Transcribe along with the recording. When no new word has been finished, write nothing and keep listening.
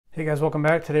Hey guys, welcome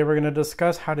back. Today we're going to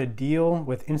discuss how to deal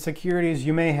with insecurities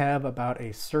you may have about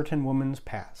a certain woman's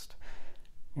past.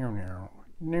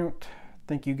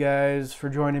 Thank you guys for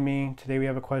joining me. Today we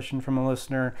have a question from a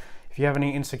listener. If you have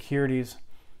any insecurities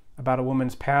about a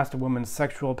woman's past, a woman's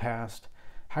sexual past,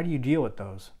 how do you deal with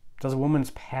those? Does a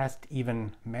woman's past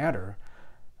even matter?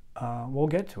 We'll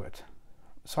get to it.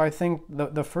 So I think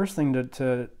the first thing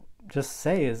to just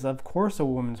say is, of course a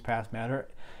woman's past matters.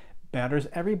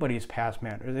 Everybody's past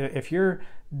matters. If you're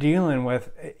dealing with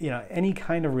any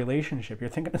kind of relationship, you're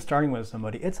thinking of starting with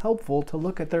somebody, it's helpful to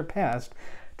look at their past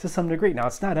to some degree. Now,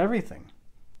 it's not everything,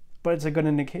 but it's a good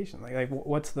indication. Like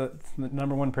what's the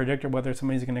number one predictor whether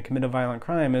somebody's going to commit a violent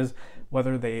crime is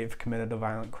whether they've committed a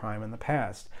violent crime in the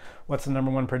past. What's the number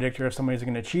one predictor if somebody's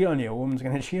going to cheat on you? A woman's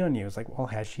going to cheat on you. It's like, well,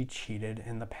 has she cheated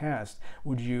in the past?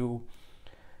 Would you,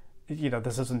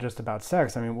 this isn't just about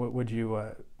sex. I mean, would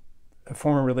you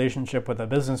form a relationship with a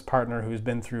business partner who's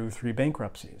been through 3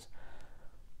 bankruptcies?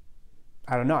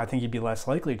 I don't know. I think you'd be less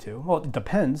likely to. Well, it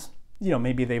depends.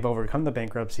 Maybe they've overcome the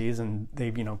bankruptcies and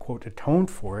they've, quote, atoned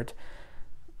for it.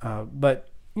 But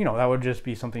that would just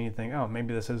be something you think, oh,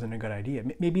 maybe this isn't a good idea.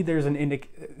 Maybe there's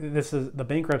the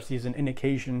bankruptcy is an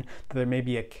indication that there may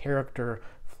be a character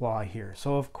flaw here.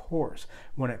 So of course,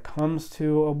 when it comes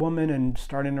to a woman and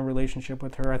starting a relationship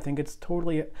with her, I think it's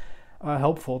totally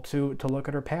helpful to look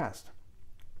at her past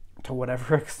to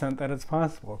whatever extent that it's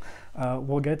possible.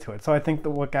 We'll get to it. So I think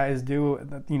that what guys do,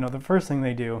 the first thing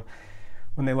they do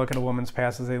when they look at a woman's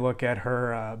past is they look at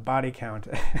her body count.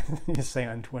 You say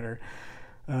on Twitter,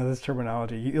 this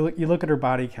terminology. You look at her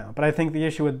body count. But I think the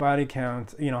issue with body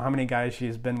count, how many guys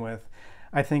she's been with,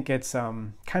 I think it's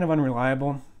kind of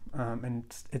unreliable, and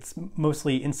it's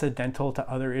mostly incidental to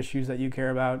other issues that you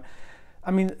care about. I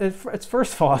mean, it's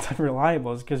first of all, it's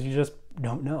unreliable because you just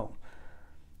don't know.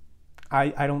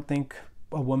 I don't think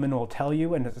a woman will tell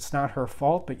you, and it's not her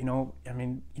fault, but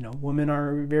women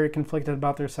are very conflicted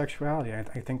about their sexuality. I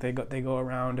think they go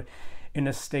around in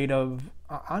a state of,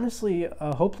 honestly,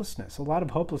 hopelessness, a lot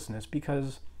of hopelessness,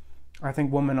 because I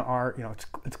think women are,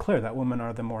 it's clear that women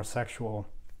are the more sexual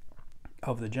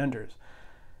of the genders.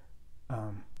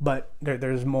 But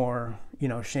there's more,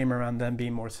 shame around them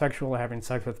being more sexual, having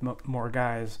sex with more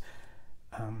guys.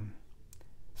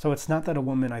 So it's not that a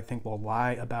woman, I think, will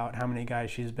lie about how many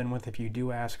guys she's been with if you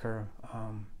do ask her.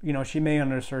 She may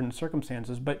under certain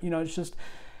circumstances, but, it's just,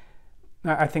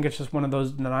 I think it's just one of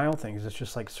those denial things. It's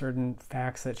just like certain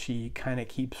facts that she kind of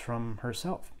keeps from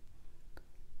herself,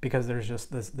 because there's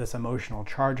just this emotional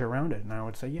charge around it. And I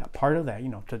would say, yeah, part of that,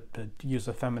 to use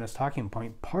a feminist talking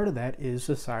point, part of that is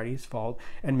society's fault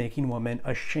and making women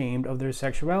ashamed of their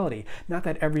sexuality. Not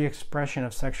that every expression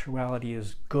of sexuality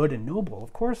is good and noble,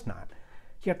 of course not.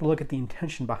 You have to look at the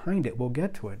intention behind it. We'll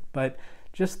get to it. But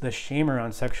just the shame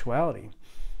around sexuality.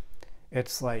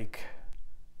 It's like,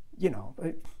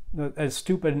 a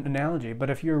stupid analogy,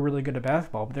 but if you're really good at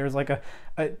basketball, there's like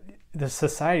the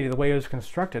society, the way it was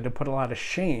constructed to put a lot of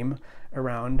shame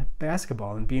around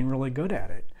basketball and being really good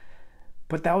at it.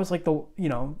 But that was like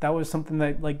that was something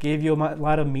that like gave you a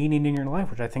lot of meaning in your life,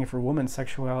 which I think for women,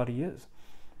 sexuality is.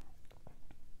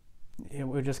 It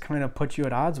would just kind of put you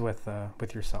at odds with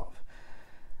yourself.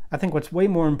 I think what's way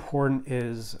more important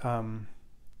is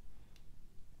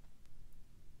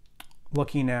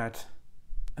looking at,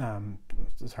 sorry,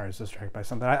 I was distracted by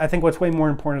something. I think what's way more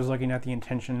important is looking at the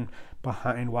intention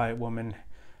behind why a woman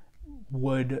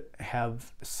would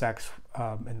have sex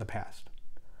in the past.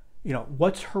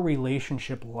 What's her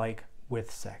relationship like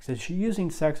with sex? Is she using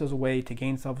sex as a way to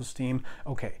gain self-esteem?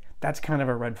 Okay, that's kind of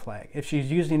a red flag. If she's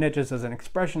using it just as an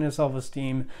expression of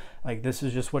self-esteem, like this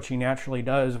is just what she naturally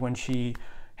does when she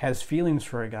has feelings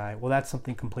for a guy, well, that's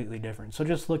something completely different. So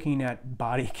just looking at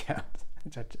body count,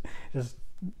 just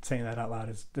saying that out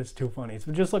loud is too funny.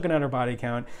 So just looking at her body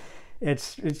count,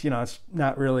 it's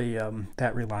not really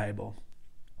that reliable.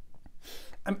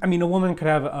 I mean, a woman could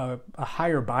have a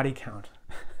higher body count,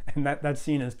 and that's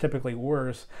seen as typically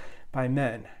worse by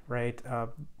men, right?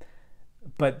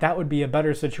 But that would be a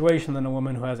better situation than a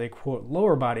woman who has a, quote,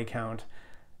 lower body count,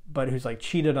 but who's like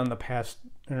cheated on her past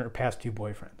 2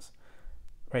 boyfriends.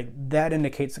 Right? That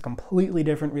indicates a completely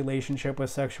different relationship with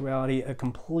sexuality, a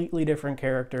completely different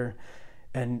character,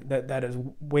 and that is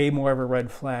way more of a red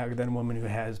flag than a woman who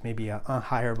has maybe a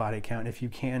higher body count, if you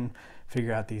can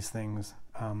figure out these things,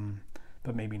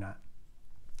 but maybe not.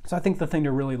 So I think the thing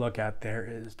to really look at there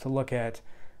is to look at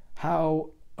how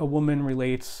a woman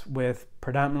relates with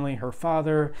predominantly her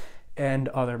father and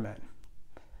other men.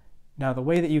 Now, the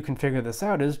way that you can figure this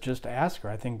out is just to ask her.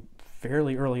 I think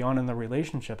fairly early on in the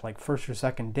relationship, like first or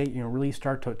second date, really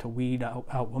start to weed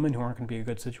out women who aren't going to be a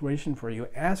good situation for you.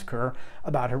 Ask her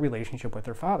about her relationship with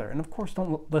her father. And of course,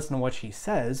 don't listen to what she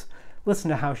says. Listen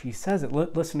to how she says it.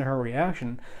 Listen to her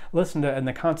reaction. Listen to, in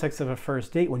the context of a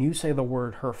first date, when you say the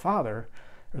word her father,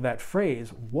 or that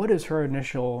phrase, what is her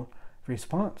initial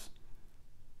response?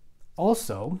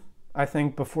 Also, I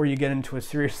think before you get into a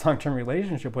serious long-term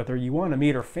relationship with her, you want to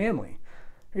meet her family.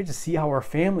 Right? To see how her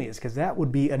family is, because that would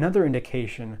be another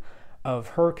indication of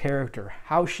her character,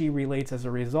 how she relates as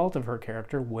a result of her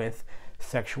character with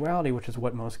sexuality, which is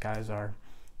what most guys are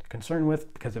concerned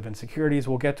with because of insecurities.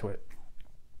 We'll get to it.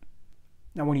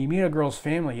 Now, when you meet a girl's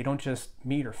family, you don't just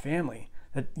meet her family.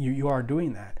 That you are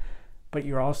doing that, but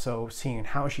you're also seeing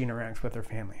how she interacts with her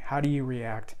family. How do you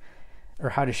react, or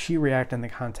how does she react in the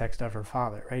context of her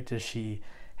father, right? Does she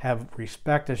have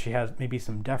respect? Does she have maybe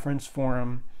some deference for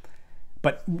him?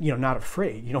 But, not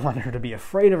afraid. You don't want her to be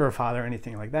afraid of her father or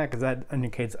anything like that, because that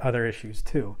indicates other issues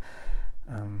too.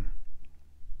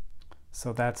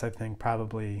 So that's, I think,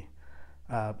 probably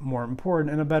more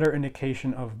important and a better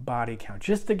indication of body count,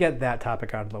 just to get that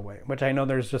topic out of the way, which I know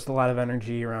there's just a lot of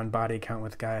energy around body count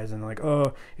with guys, and like,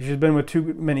 oh, she's been with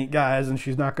too many guys and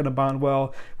she's not going to bond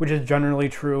well, which is generally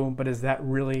true, but is that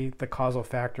really the causal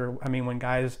factor? I mean, when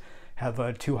guys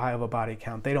have too high of a body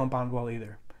count, they don't bond well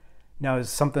either. Now, is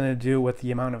it something to do with the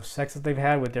amount of sex that they've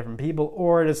had with different people,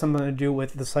 or it is something to do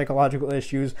with the psychological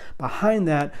issues behind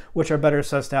that, which are better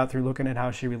sussed out through looking at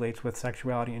how she relates with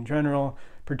sexuality in general,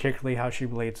 particularly how she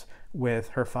relates with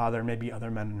her father, maybe other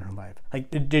men in her life.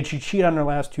 Like, did she cheat on her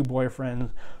last two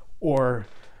boyfriends, or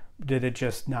did it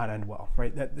just not end well,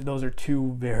 right? Those are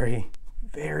two very,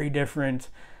 very different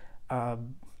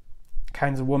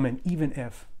kinds of women, even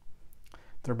if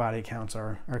their body counts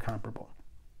are comparable.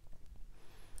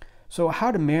 So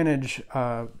how to manage,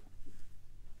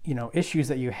 issues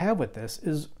that you have with this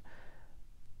is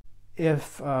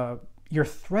if you're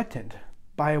threatened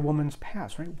by a woman's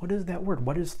past, right? What is that word?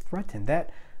 What is threatened?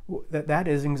 That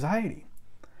is anxiety.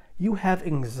 You have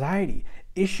anxiety.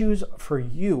 Issues for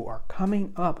you are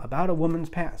coming up about a woman's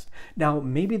past. Now,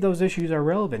 maybe those issues are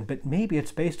relevant, but maybe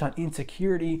it's based on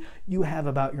insecurity you have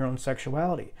about your own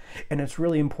sexuality. And it's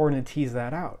really important to tease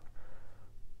that out.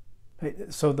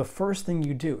 So the first thing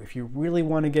you do, if you really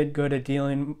want to get good at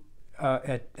dealing,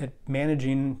 at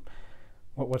managing,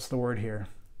 what's the word here?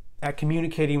 At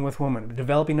communicating with women,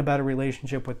 developing a better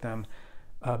relationship with them,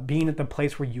 being at the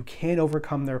place where you can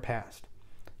overcome their past.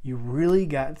 You really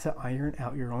got to iron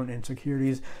out your own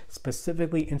insecurities,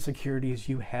 specifically insecurities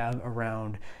you have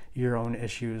around your own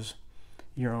issues,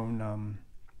 your own,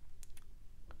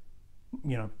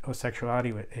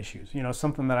 sexuality issues.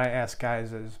 Something that I ask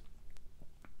guys is,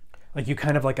 like, you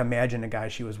kind of like imagine a guy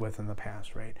she was with in the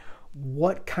past, right?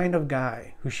 What kind of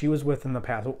guy who she was with in the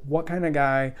past, what kind of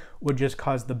guy would just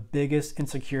cause the biggest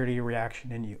insecurity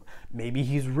reaction in you? Maybe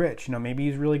he's rich, maybe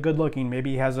he's really good looking,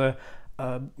 maybe he has a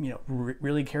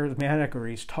really charismatic, or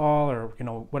he's tall, or,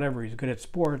 whatever, he's good at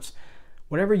sports.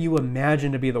 Whatever you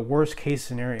imagine to be the worst case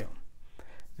scenario,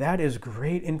 that is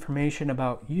great information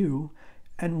about you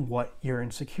and what you're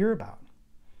insecure about.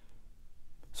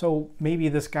 So maybe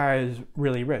this guy is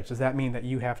really rich. Does that mean that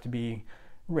you have to be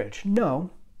rich? No,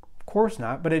 of course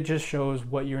not. But it just shows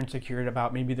what you're insecure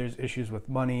about. Maybe there's issues with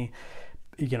money.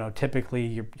 Typically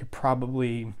you're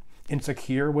probably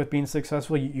insecure with being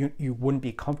successful. You wouldn't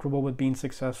be comfortable with being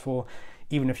successful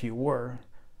even if you were.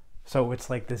 So it's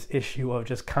like this issue of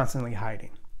just constantly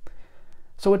hiding.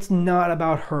 So it's not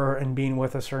about her and being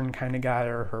with a certain kind of guy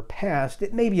or her past.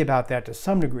 It may be about that to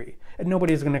some degree. And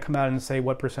nobody's going to come out and say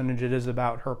what percentage it is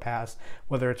about her past,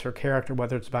 whether it's her character,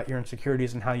 whether it's about your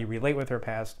insecurities and how you relate with her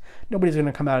past. Nobody's going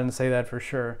to come out and say that for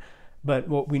sure. But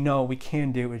what we know we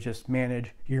can do is just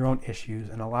manage your own issues.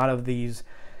 And a lot of these,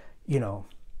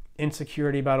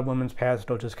 insecurity about a woman's past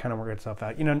will just kind of work itself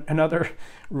out. Another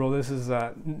rule, this is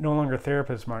no longer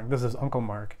therapist Mark, this is Uncle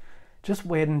Mark. Just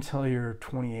wait until you're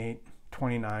 28,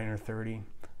 29, or 30.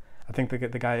 I think the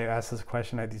guy who asked this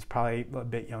question, he's probably a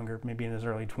bit younger, maybe in his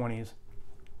early 20s.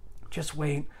 Just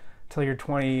wait till you're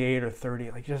 28 or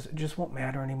 30. Like, it just won't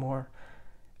matter anymore.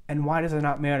 And why does it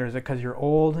not matter? Is it because you're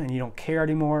old and you don't care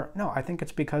anymore? No, I think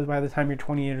it's because by the time you're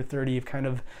 28 or 30, you've kind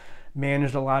of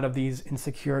managed a lot of these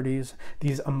insecurities,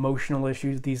 these emotional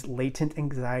issues, these latent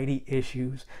anxiety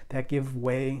issues that give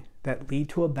way, that lead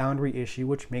to a boundary issue,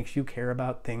 which makes you care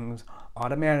about things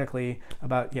automatically,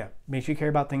 makes you care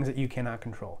about things that you cannot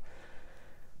control.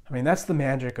 I mean, that's the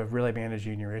magic of really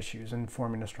managing your issues and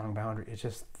forming a strong boundary. It's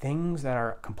just things that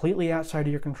are completely outside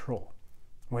of your control,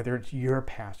 whether it's your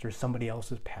past or somebody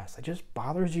else's past, that just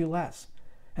bothers you less.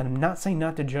 And I'm not saying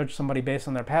not to judge somebody based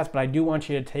on their past, but I do want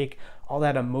you to take all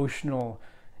that emotional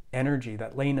energy,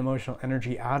 that latent emotional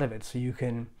energy out of it so you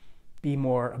can be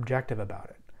more objective about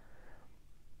it.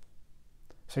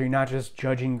 So you're not just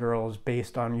judging girls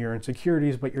based on your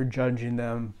insecurities, but you're judging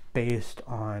them based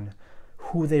on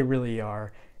who they really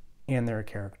are and their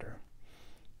character.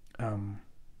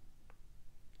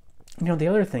 The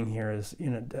other thing here is,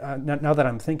 now that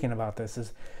I'm thinking about this,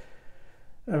 is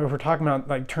if we're talking about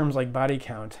like terms like body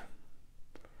count,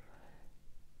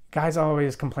 guys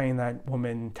always complain that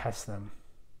women test them.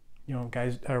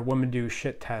 Guys or women do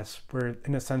shit tests where,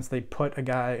 in a sense, they put a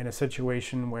guy in a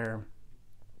situation where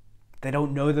they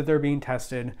don't know that they're being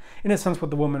tested. In a sense,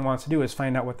 what the woman wants to do is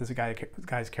find out what this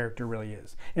guy's character really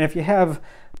is. And if you have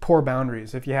poor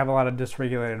boundaries, if you have a lot of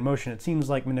dysregulated emotion, it seems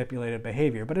like manipulative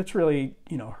behavior, but it's really,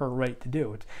 her right to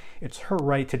do. It's her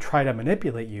right to try to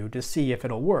manipulate you to see if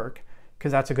it'll work,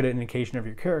 because that's a good indication of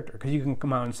your character. Because you can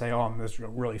come out and say, oh, I'm this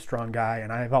really strong guy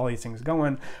and I have all these things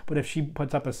going. But if she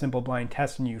puts up a simple blind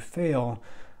test and you fail,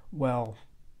 well,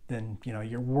 then,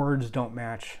 your words don't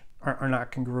match, are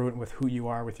not congruent with who you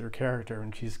are with your character,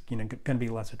 and she's going to be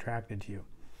less attracted to you.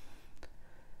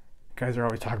 Guys are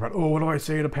always talking about, oh, what do I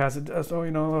say to pass a test?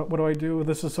 Oh, what do I do?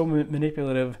 This is so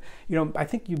manipulative. I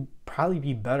think you'd probably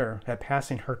be better at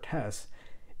passing her tests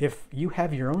if you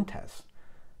have your own tests.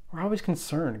 We're always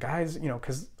concerned, guys,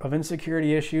 because of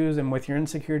insecurity issues, and with your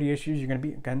insecurity issues, you're going to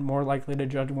be, again, more likely to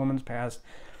judge a woman's past.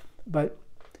 But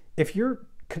if you're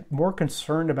more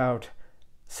concerned about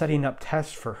setting up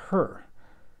tests for her,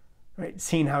 right,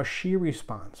 seeing how she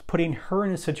responds, putting her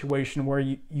in a situation where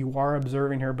you are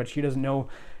observing her, but she doesn't know,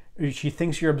 she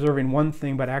thinks you're observing one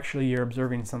thing, but actually you're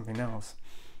observing something else.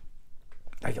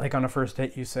 Like on a first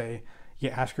date, you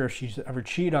ask her if she's ever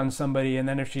cheated on somebody, and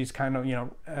then if she's kind of,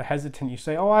 hesitant, you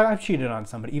say, oh, I've cheated on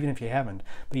somebody, even if you haven't.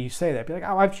 But you say that, be like,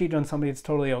 oh, I've cheated on somebody, it's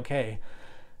totally okay.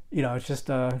 It's just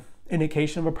an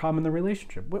indication of a problem in the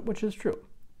relationship, which is true.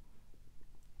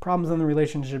 Problems in the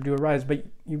relationship do arise, but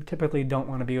you typically don't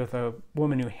want to be with a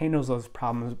woman who handles those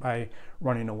problems by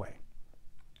running away,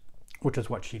 which is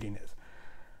what cheating is.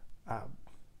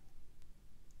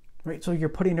 Right? So you're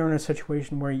putting her in a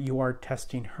situation where you are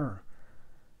testing her,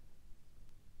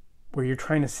 where you're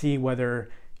trying to see whether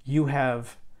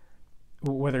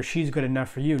she's good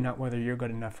enough for you, not whether you're good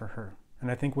enough for her.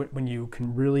 And I think when you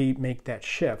can really make that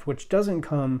shift, which doesn't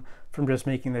come from just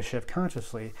making the shift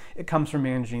consciously, it comes from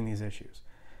managing these issues.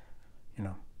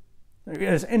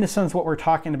 In a sense, what we're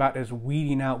talking about is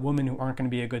weeding out women who aren't going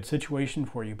to be a good situation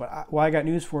for you. But I got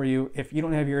news for you. If you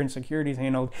don't have your insecurities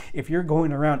handled, if you're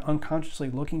going around unconsciously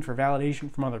looking for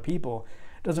validation from other people,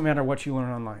 it doesn't matter what you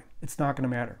learn online. It's not going to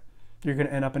matter. You're going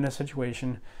to end up in a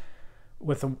situation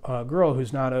with a girl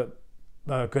who's not a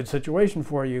good situation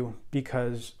for you,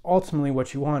 because ultimately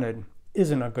what you wanted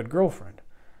isn't a good girlfriend,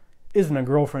 isn't a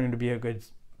girlfriend to be a good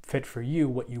fit for you.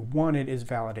 What you wanted is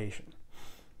validation.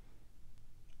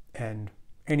 And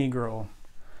any girl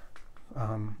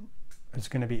is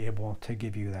going to be able to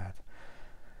give you that.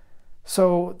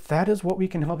 So that is what we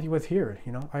can help you with here.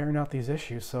 Iron out these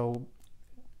issues. So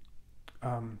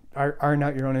iron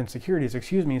out your own insecurities,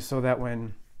 so that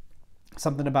when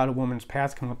something about a woman's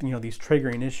past come up, these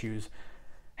triggering issues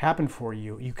happen for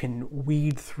you, you can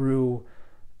weed through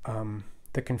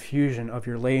the confusion of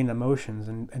your latent emotions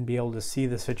and be able to see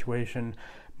the situation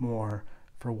more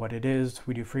for what it is.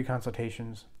 We do free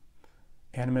consultations.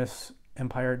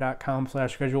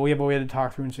 AnimusEmpire.com/schedule. We have a way to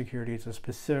talk through insecurities, a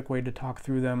specific way to talk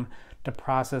through them, to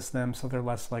process them so they're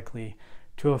less likely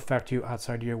to affect you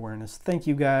outside your awareness. Thank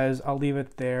you, guys. I'll leave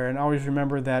it there. And always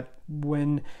remember that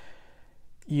when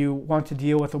you want to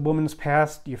deal with a woman's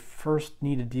past, you first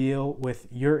need to deal with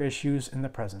your issues in the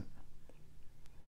present.